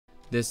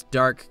this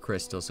dark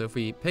crystal. So if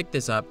we pick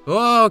this up,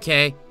 oh,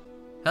 okay.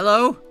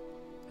 Hello?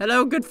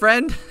 Hello, good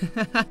friend.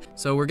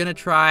 So we're gonna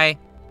try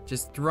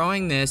just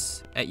throwing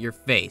this at your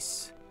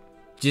face.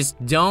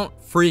 Just don't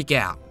freak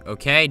out,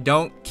 okay?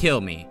 Don't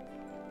kill me.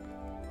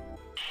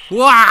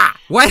 Wah!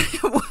 What?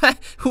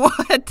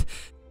 What?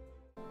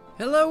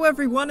 Hello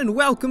everyone and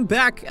welcome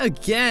back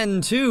again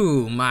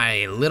to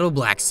My Little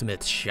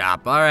Blacksmith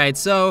Shop. Alright,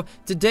 so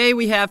today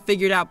we have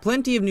figured out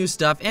plenty of new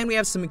stuff and we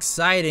have some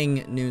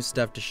exciting new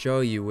stuff to show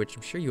you, which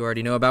I'm sure you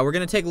already know about. We're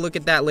going to take a look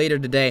at that later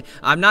today.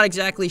 I'm not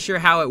exactly sure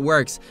how it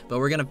works, but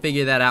we're going to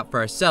figure that out for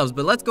ourselves.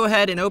 But let's go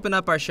ahead and open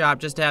up our shop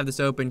just to have this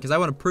open because I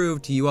want to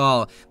prove to you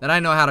all that I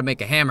know how to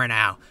make a hammer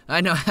now. I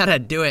know how to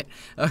do it.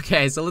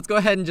 Okay, so let's go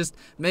ahead and just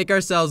make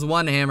ourselves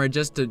one hammer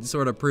just to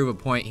sort of prove a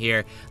point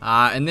here.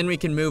 And then we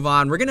can move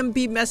on. We're going to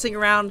be messing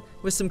around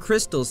with some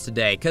crystals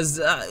today because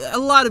a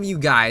lot of you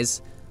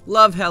guys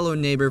love Hello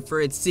Neighbor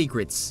for its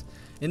secrets.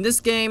 And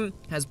this game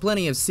has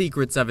plenty of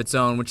secrets of its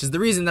own, which is the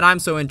reason that I'm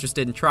so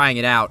interested in trying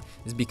it out,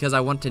 is because I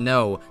want to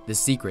know the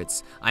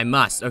secrets. I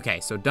must. Okay,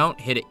 so don't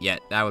hit it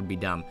yet. That would be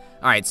dumb.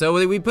 Alright, so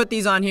we put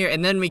these on here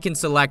and then we can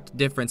select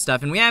different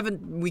stuff. And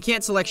we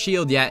can't select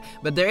shield yet,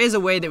 but there is a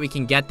way that we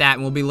can get that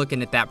and we'll be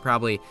looking at that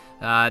probably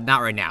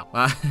not right now.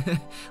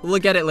 We'll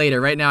look at it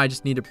later. Right now I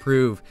just need to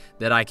prove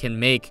that I can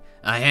make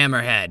a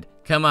hammerhead.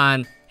 Come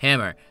on,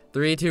 hammer.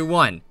 3, 2,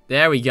 1.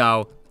 There we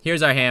go.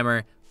 Here's our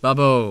hammer.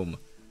 Ba-boom.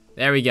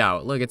 There we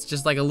go. Look, it's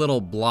just like a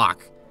little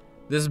block.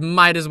 This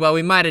might as well,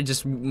 we might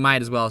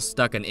as well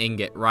stuck an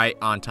ingot right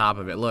on top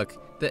of it.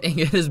 Look, the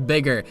ingot is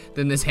bigger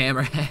than this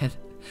hammerhead.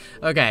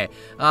 Okay,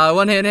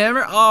 one-hand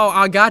hammer. Oh,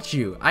 I got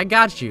you. I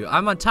got you.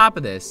 I'm on top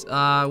of this.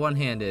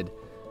 One-handed.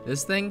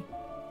 This thing.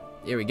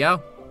 Here we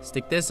go.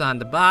 Stick this on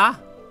the bar.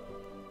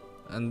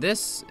 And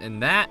this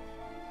and that.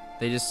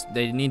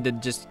 They need to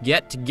just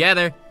get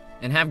together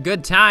and have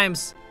good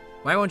times.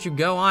 Why won't you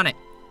go on it?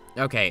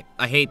 Okay,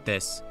 I hate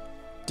this.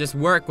 Just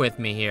work with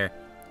me here.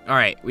 All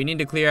right, we need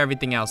to clear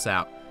everything else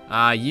out.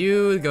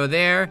 You go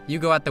there. You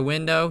go out the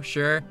window,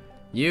 sure.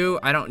 You,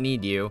 I don't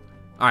need you.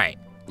 All right,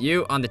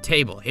 you on the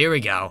table. Here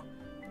we go.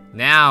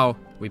 Now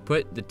we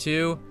put the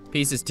two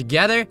pieces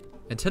together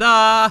and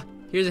ta-da!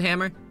 Here's a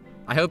hammer.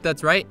 I hope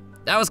that's right.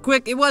 That was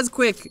quick. It was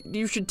quick.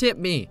 You should tip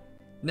me.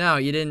 No,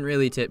 you didn't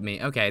really tip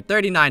me. Okay,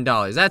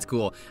 $39. That's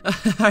cool.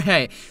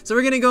 Alright, so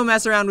we're gonna go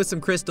mess around with some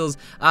crystals.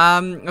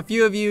 A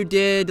few of you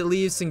did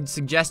leave some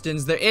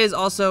suggestions. There is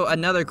also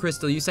another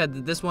crystal. You said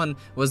that this one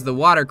was the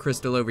water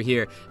crystal over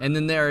here. And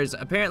then there's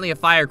apparently a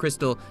fire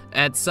crystal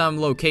at some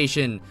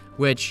location,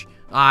 which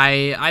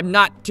I'm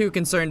not too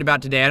concerned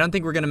about today. I don't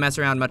think we're gonna mess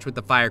around much with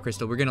the fire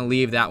crystal. We're gonna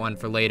leave that one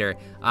for later.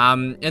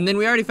 And then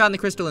we already found the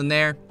crystal in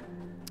there.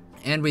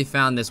 And we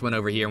found this one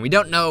over here, and we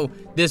don't know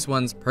this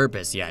one's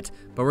purpose yet,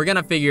 but we're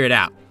gonna figure it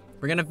out.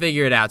 We're gonna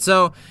figure it out.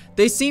 So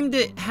they seem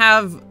to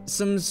have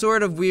some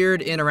sort of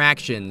weird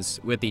interactions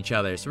with each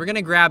other. So we're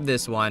gonna grab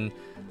this one.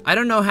 I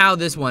don't know how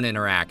this one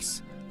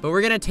interacts, but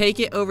we're gonna take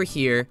it over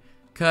here,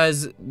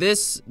 cause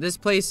this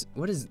place.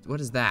 What is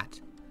that?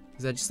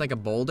 Is that just like a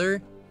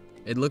boulder?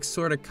 It looks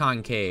sort of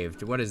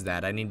concaved. What is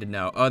that? I need to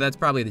know. Oh, that's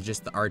probably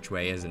just the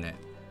archway, isn't it?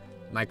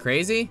 Am I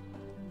crazy?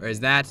 Or is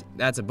that's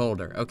a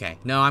boulder? Okay,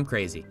 no, I'm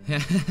crazy.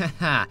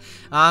 But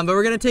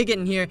we're gonna take it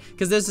in here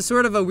because there's a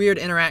sort of a weird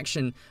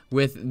interaction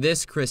with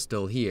this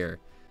crystal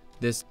here,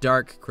 this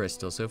dark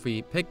crystal. So if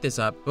we pick this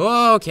up,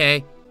 oh,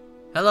 okay.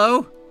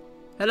 Hello?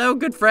 Hello,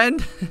 good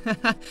friend.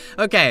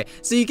 Okay,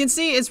 so you can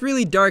see it's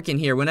really dark in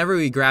here. Whenever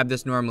we grab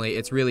this normally,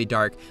 it's really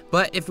dark.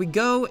 But if we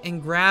go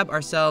and grab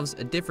ourselves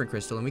a different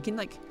crystal, and we can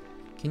like,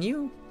 can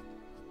you?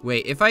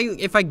 Wait, if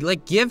I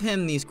like give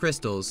him these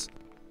crystals.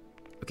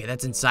 Okay,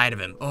 that's inside of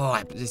him. Oh,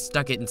 I just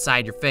stuck it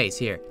inside your face.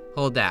 Here,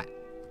 hold that.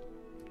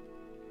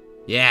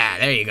 Yeah,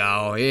 there you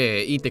go. Yeah,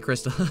 eat the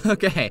crystal.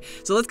 Okay,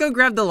 so let's go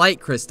grab the light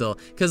crystal,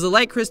 because the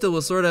light crystal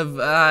will sort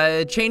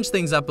of change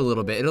things up a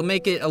little bit. It'll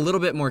make it a little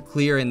bit more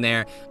clear in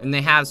there, and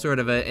they have sort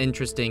of an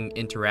interesting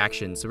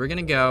interaction. So we're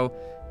gonna go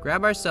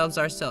grab ourselves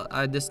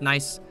this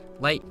nice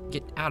light.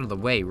 Get out of the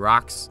way,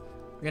 rocks.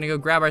 We're gonna go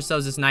grab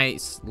ourselves this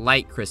nice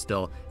light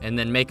crystal, and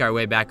then make our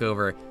way back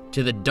over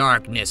to the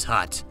darkness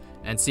hut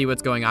and see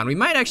what's going on. We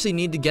might actually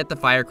need to get the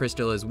fire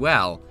crystal as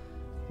well,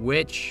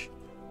 which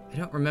I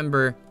don't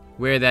remember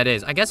where that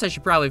is. I guess I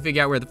should probably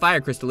figure out where the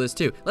fire crystal is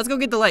too. Let's go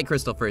get the light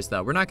crystal first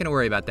though. We're not gonna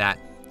worry about that.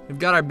 We've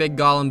got our big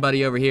golem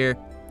buddy over here,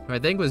 who I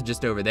think was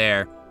just over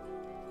there.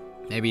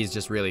 Maybe he's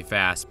just really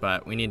fast,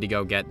 but we need to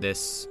go get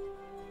this.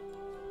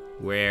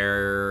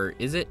 Where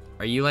is it?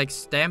 Are you like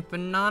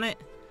stamping on it?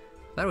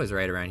 That was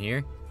right around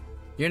here.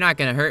 You're not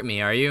gonna hurt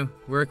me, are you?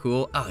 We're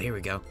cool. Oh, here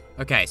we go.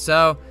 Okay,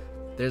 so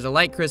there's a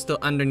light crystal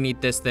underneath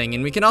this thing,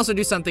 and we can also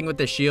do something with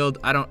the shield.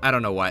 I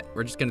don't know what.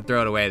 We're just gonna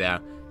throw it away though,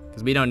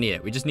 because we don't need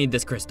it. We just need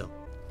this crystal.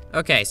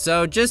 Okay,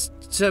 so just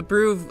to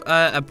prove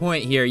a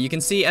point here, you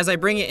can see as I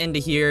bring it into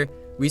here,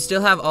 we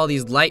still have all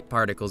these light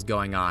particles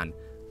going on.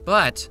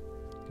 But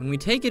when we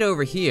take it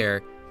over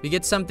here, we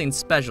get something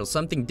special,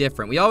 something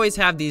different. We always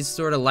have these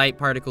sort of light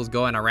particles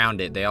going around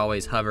it. They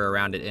always hover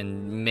around it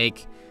and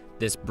make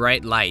this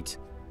bright light.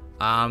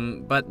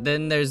 But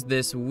then there's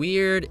this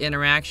weird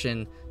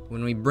interaction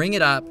when we bring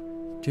it up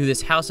to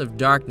this house of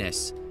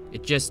darkness.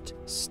 It just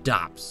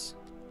stops.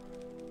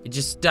 It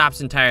just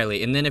stops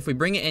entirely. And then if we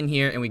bring it in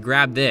here and we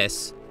grab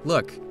this,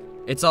 look,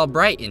 it's all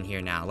bright in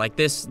here now. Like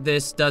this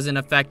doesn't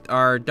affect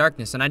our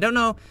darkness. And I don't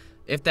know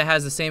if that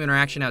has the same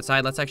interaction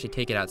outside. Let's actually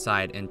take it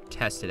outside and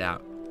test it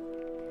out.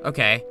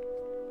 Okay.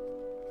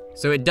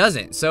 So it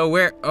doesn't.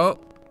 So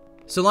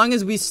so long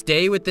as we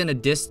stay within a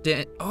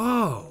distance,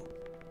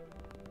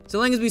 so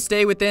long as we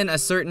stay within a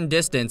certain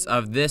distance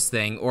of this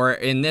thing, or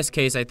in this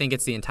case, I think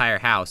it's the entire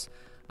house.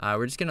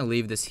 We're just gonna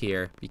leave this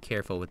here. Be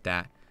careful with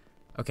that.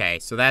 Okay,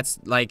 so that's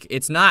like,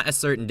 it's not a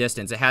certain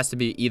distance. It has to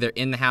be either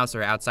in the house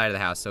or outside of the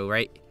house. So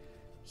right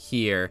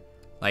here,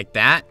 like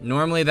that.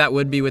 Normally that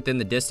would be within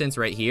the distance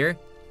right here.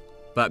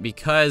 But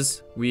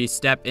because we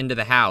step into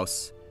the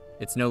house,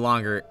 it's no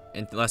longer,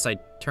 unless I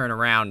turn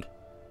around.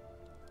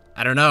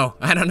 I don't know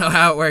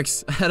how it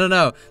works. I don't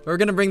know. We're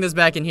gonna bring this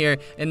back in here,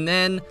 and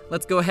then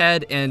let's go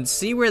ahead and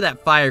see where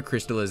that fire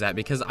crystal is at,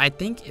 because I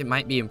think it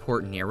might be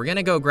important here. We're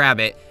gonna go grab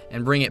it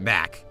and bring it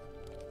back.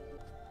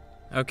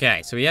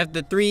 Okay, so we have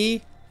the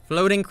 3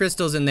 floating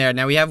crystals in there.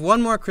 Now we have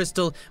one more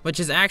crystal, which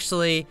is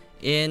actually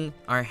in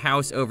our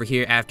house over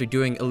here after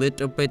doing a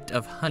little bit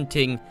of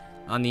hunting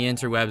on the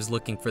interwebs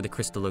looking for the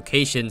crystal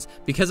locations.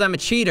 Because I'm a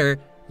cheater,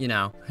 you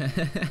know,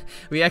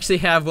 we actually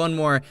have one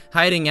more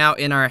hiding out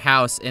in our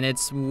house, and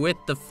it's with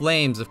the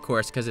flames, of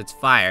course, because it's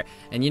fire.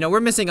 And you know, we're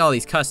missing all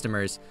these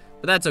customers,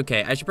 but that's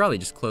okay. I should probably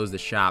just close the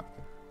shop,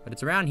 but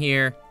it's around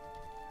here.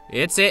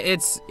 It's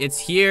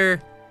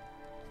here,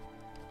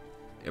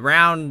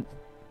 around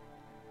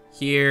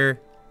here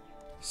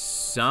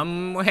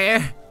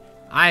somewhere.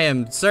 I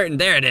am certain.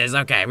 There it is.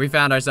 Okay, we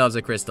found ourselves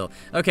a crystal.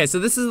 Okay, so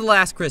this is the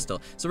last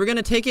crystal. So we're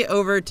gonna take it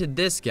over to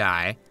this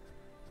guy,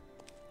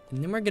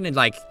 and then we're gonna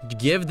like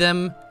give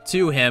them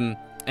to him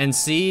and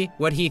see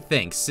what he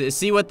thinks.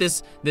 See what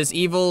this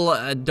evil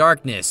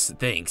darkness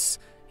thinks.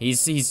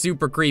 He's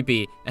super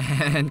creepy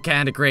and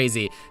kind of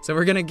crazy. So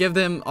we're gonna give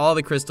them all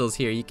the crystals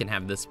here. You can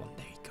have this one.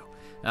 There you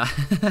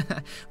go.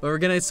 But we're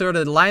gonna sort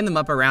of line them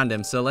up around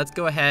him. So let's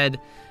go ahead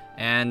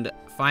and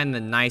find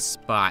the nice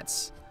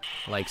spots.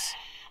 Like,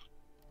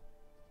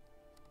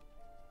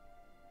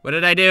 what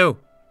did I do?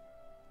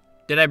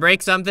 Did I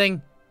break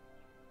something?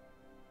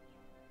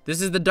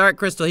 This is the dark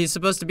crystal. He's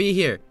supposed to be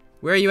here.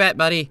 Where are you at,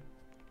 buddy?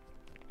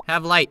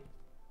 Have light.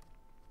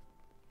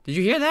 Did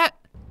you hear that?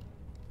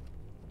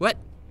 What?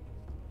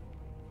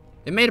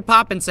 It made a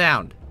popping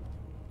sound.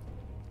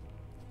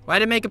 Why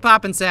did it make a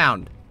popping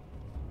sound?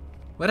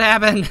 What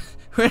happened?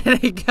 Where did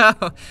he go?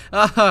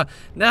 Oh,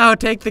 no,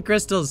 take the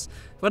crystals.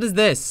 What is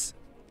this?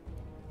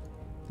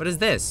 What is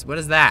this? What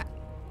is that?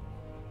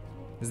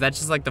 Is that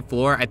just like the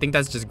floor? I think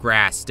that's just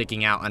grass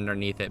sticking out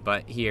underneath it.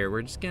 But here,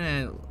 we're just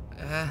gonna...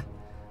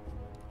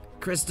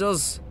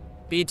 crystals,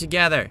 be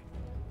together.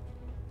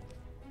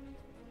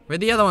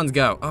 Where'd the other ones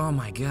go? Oh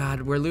my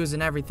god, we're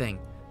losing everything.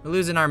 We're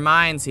losing our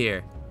minds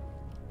here.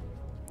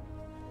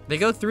 They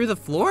go through the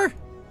floor?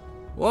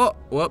 Whoa,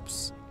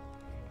 whoops.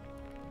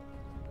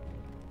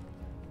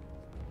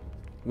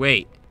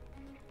 Wait.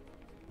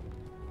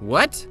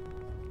 What?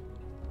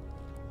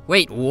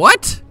 Wait,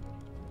 what?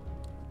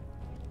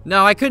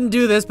 No, I couldn't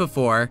do this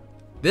before.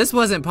 This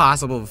wasn't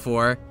possible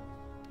before.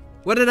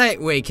 What did I...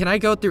 Wait, can I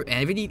go through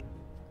any...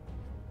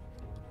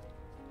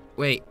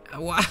 Wait,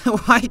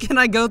 why can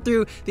I go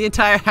through the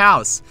entire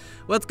house?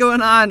 What's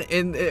going on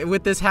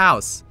with this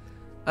house?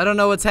 I don't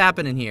know what's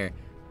happening here.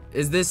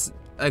 Is this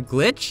a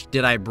glitch?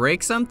 Did I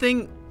break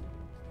something?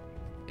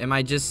 Am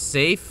I just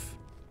safe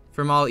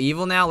from all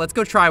evil now? Let's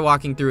go try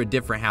walking through a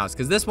different house,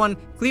 because this one,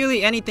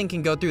 clearly anything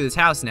can go through this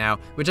house now,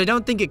 which I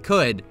don't think it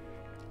could.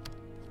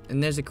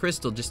 And there's a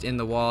crystal just in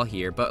the wall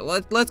here, but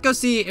let's go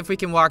see if we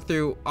can walk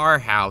through our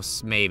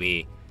house,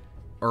 maybe.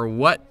 Or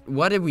what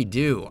did we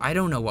do? I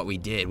don't know what we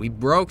did. We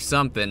broke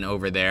something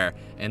over there,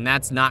 and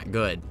that's not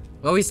good.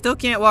 Well, we still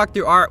can't walk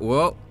through our...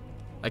 Whoa.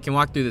 I can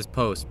walk through this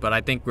post, but I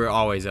think we're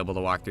always able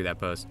to walk through that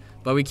post.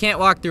 But we can't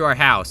walk through our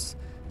house.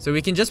 So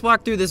we can just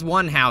walk through this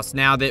one house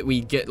now that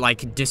we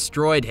like,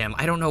 destroyed him.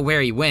 I don't know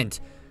where he went.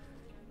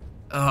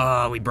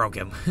 Oh, we broke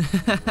him.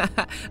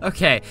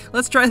 Okay,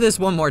 let's try this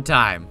one more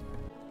time.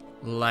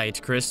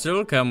 Light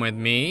crystal, come with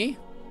me.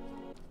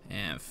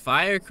 And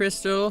fire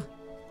crystal.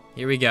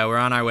 Here we go, we're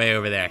on our way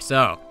over there.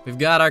 So, we've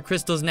got our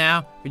crystals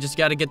now. We just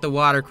gotta get the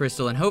water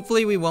crystal, and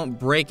hopefully we won't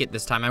break it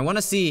this time. I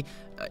wanna see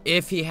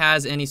if he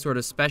has any sort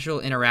of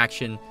special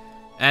interaction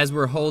as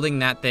we're holding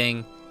that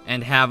thing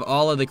and have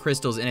all of the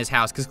crystals in his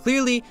house. Because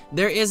clearly,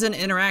 there is an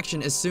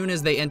interaction as soon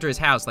as they enter his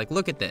house. Like,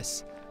 look at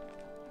this.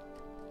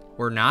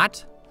 Or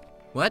not?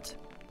 What?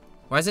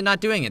 Why is it not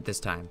doing it this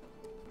time?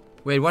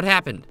 Wait, what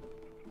happened?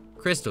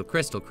 Crystal,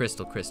 crystal,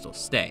 crystal, crystal,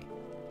 stay.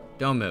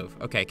 Don't move.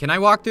 Okay, can I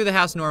walk through the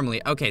house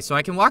normally? Okay, so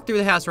I can walk through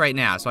the house right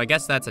now, so I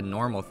guess that's a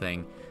normal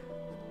thing.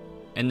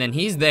 And then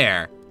he's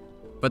there,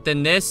 but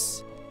then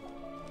this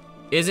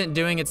isn't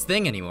doing its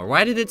thing anymore.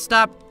 Why did it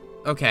stop?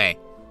 Okay,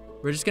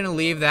 we're just gonna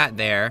leave that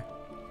there.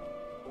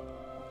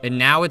 And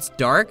now it's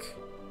dark,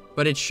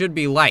 but it should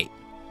be light.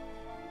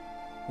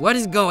 What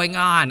is going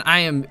on? I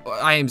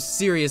am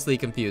seriously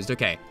confused.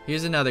 Okay,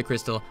 here's another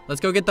crystal.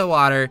 Let's go get the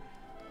water.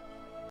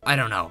 I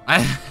don't know.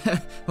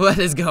 What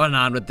is going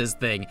on with this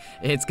thing?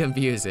 It's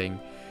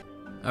confusing.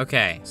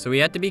 Okay, so we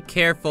have to be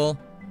careful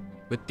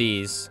with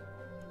these.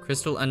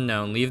 Crystal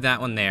unknown, leave that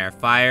one there.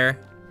 Fire,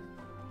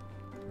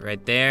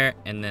 right there,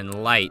 and then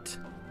light.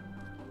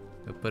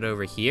 We'll put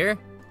over here,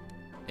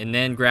 and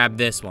then grab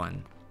this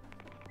one.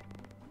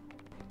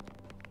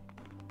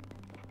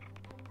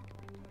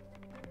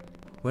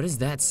 What is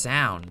that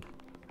sound?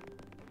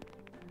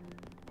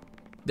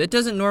 That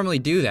doesn't normally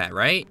do that,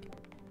 right?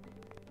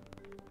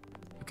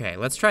 Okay,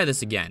 let's try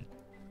this again.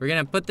 We're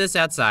gonna put this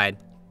outside,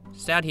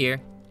 just out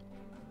here.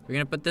 We're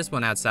gonna put this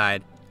one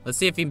outside. Let's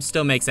see if he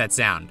still makes that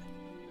sound.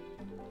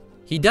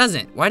 He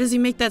doesn't. Why does he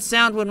make that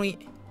sound when we...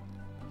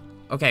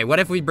 Okay, what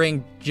if we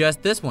bring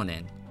just this one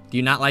in? Do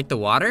you not like the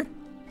water?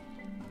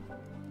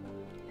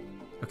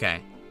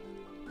 Okay.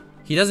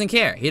 He doesn't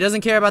care. He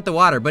doesn't care about the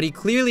water, but he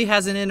clearly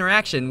has an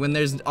interaction when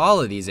there's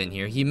all of these in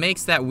here. He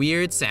makes that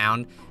weird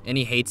sound, and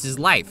he hates his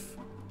life.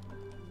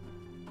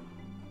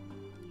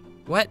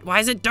 What? Why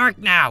is it dark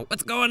now?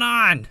 What's going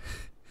on?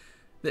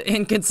 The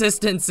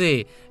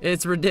inconsistency.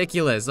 It's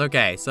ridiculous.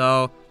 Okay,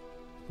 so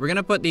we're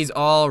gonna put these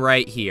all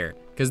right here,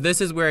 because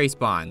this is where he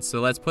spawns. So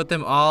let's put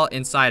them all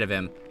inside of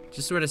him.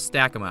 Just sort of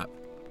stack them up.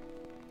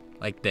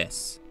 Like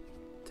this.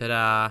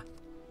 Ta-da.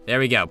 There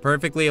we go.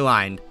 Perfectly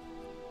aligned.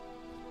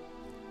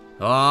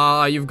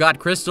 Oh, you've got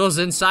crystals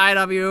inside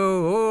of you.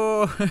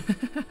 Oh.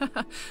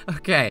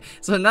 Okay,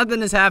 so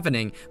nothing is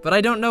happening, but I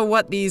don't know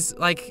what these,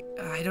 like,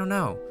 I don't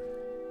know.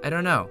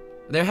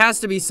 There has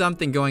to be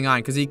something going on,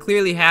 because he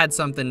clearly had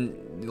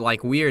something,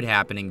 like, weird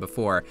happening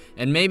before.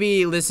 And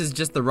maybe this is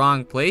just the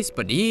wrong place,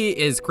 but he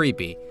is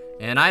creepy,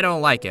 and I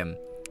don't like him.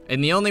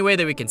 And the only way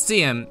that we can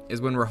see him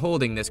is when we're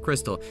holding this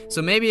crystal.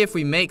 So maybe if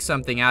we make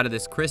something out of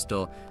this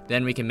crystal,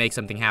 then we can make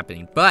something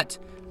happening. But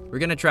we're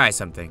gonna try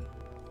something.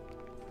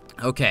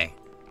 Okay,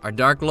 our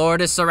Dark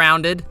Lord is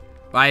surrounded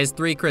by his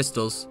 3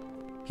 crystals.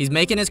 He's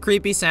making his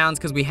creepy sounds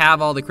because we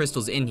have all the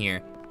crystals in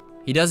here.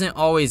 He doesn't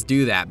always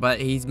do that, but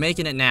he's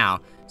making it now.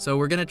 So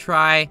we're gonna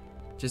try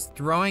just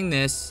throwing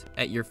this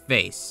at your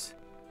face.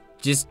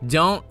 Just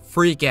don't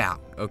freak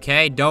out,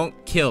 okay? Don't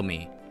kill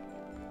me.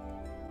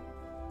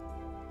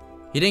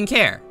 He didn't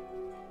care.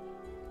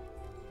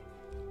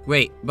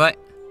 Wait, but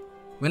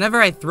whenever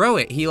I throw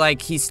it,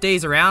 he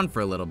stays around for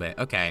a little bit.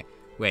 Okay,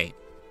 wait.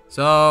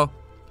 So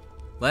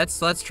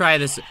let's try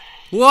this.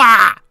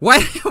 Wah!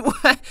 What?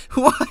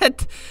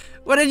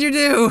 What did you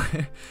do?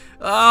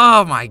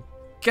 Oh my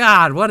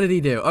God, what did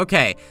he do?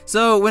 Okay,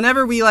 so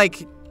whenever we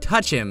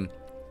touch him,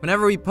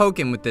 whenever we poke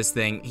him with this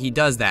thing, he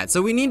does that.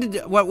 So we need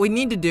to what we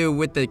need to do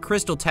with the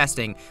crystal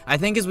testing, I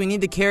think, is we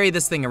need to carry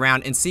this thing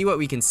around and see what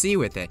we can see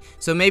with it.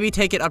 So maybe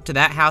take it up to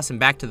that house and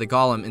back to the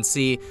golem and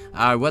see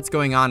what's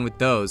going on with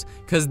those.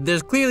 Because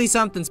there's clearly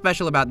something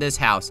special about this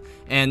house.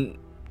 And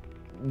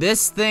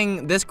this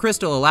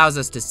crystal allows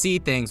us to see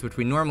things which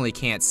we normally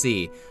can't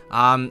see.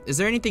 Is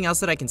there anything else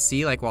that I can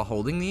see, like, while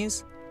holding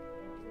these?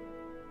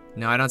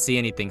 No, I don't see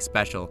anything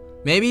special.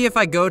 Maybe if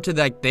I go to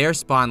their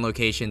spawn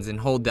locations and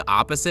hold the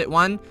opposite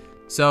one.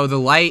 So the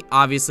light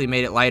obviously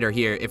made it lighter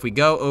here. If we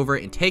go over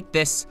and take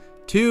this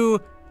to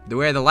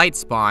where the light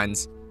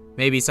spawns,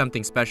 maybe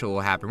something special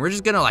will happen. We're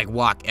just gonna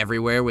walk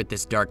everywhere with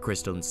this dark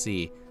crystal and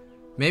see.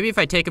 Maybe if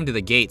I take them to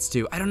the gates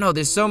too. I don't know,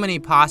 there's so many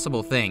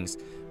possible things,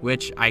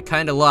 which I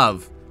kinda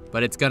love,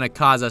 but it's gonna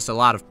cause us a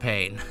lot of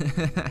pain.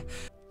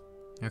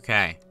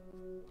 Okay,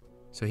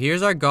 so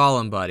here's our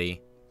golem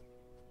buddy.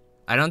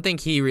 I don't think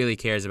he really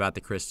cares about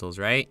the crystals,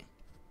 right?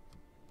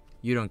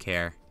 You don't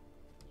care.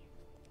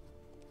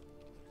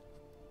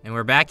 And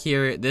we're back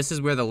here. This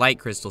is where the light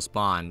crystal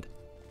spawned.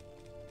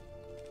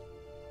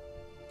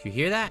 Did you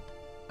hear that?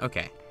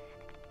 Okay.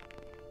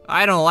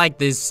 I don't like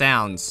these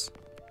sounds.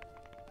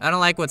 I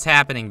don't like what's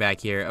happening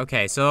back here.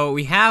 Okay, so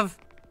we have...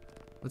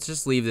 Let's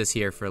just leave this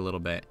here for a little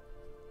bit.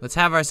 Let's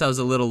have ourselves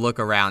a little look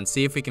around,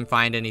 see if we can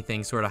find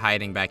anything sort of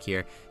hiding back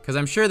here. Because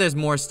I'm sure there's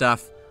more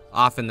stuff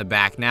off in the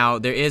back. Now,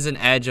 there is an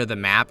edge of the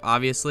map,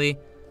 obviously.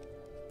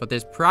 But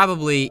there's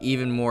probably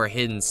even more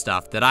hidden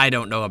stuff that I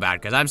don't know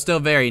about, because I'm still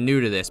very new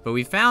to this. But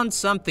we found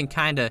something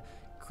kind of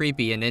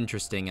creepy and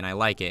interesting, and I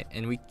like it.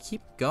 And we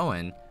keep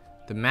going.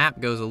 The map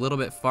goes a little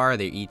bit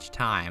farther each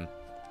time.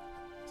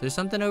 Is there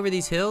something over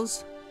these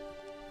hills?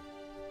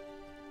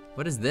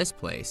 What is this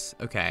place?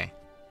 Okay.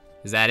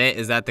 Is that it?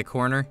 Is that the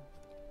corner?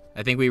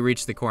 I think we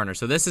reached the corner.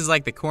 So this is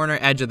like the corner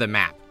edge of the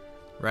map.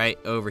 Right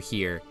over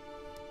here.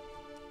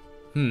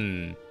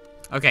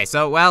 Okay,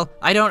 so, well,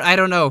 I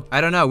don't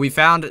know. We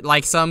found,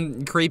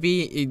 some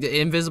creepy,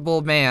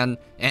 invisible man,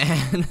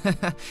 and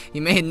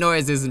he made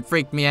noises and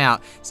freaked me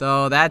out.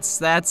 So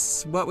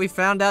that's what we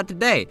found out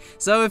today.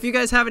 So if you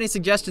guys have any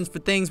suggestions for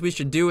things we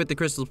should do with the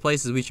crystals,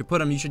 places we should put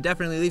them, you should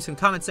definitely leave some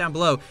comments down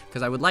below,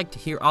 because I would like to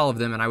hear all of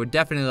them, and I would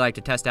definitely like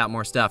to test out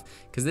more stuff,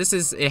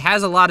 because it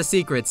has a lot of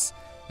secrets,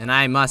 and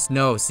I must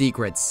know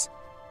secrets.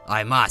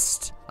 I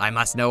must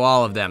know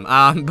all of them.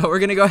 But we're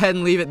gonna go ahead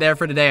and leave it there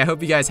for today. I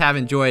hope you guys have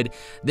enjoyed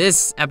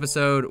this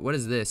episode. What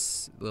is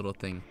this little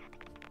thing?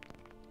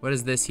 What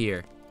is this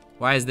here?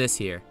 Why is this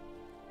here?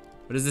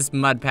 What is this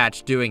mud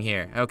patch doing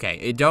here?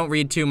 Okay, don't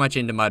read too much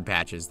into mud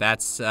patches.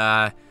 That's,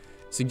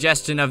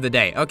 suggestion of the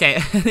day. Okay,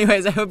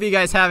 anyways, I hope you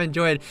guys have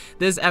enjoyed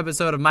this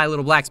episode of My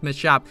Little Blacksmith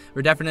Shop.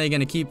 We're definitely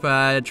going to keep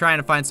trying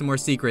to find some more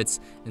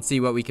secrets and see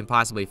what we can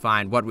possibly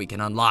find, what we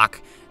can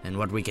unlock, and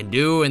what we can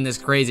do in this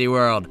crazy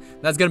world.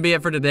 That's going to be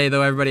it for today,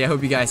 though, everybody. I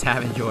hope you guys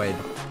have enjoyed.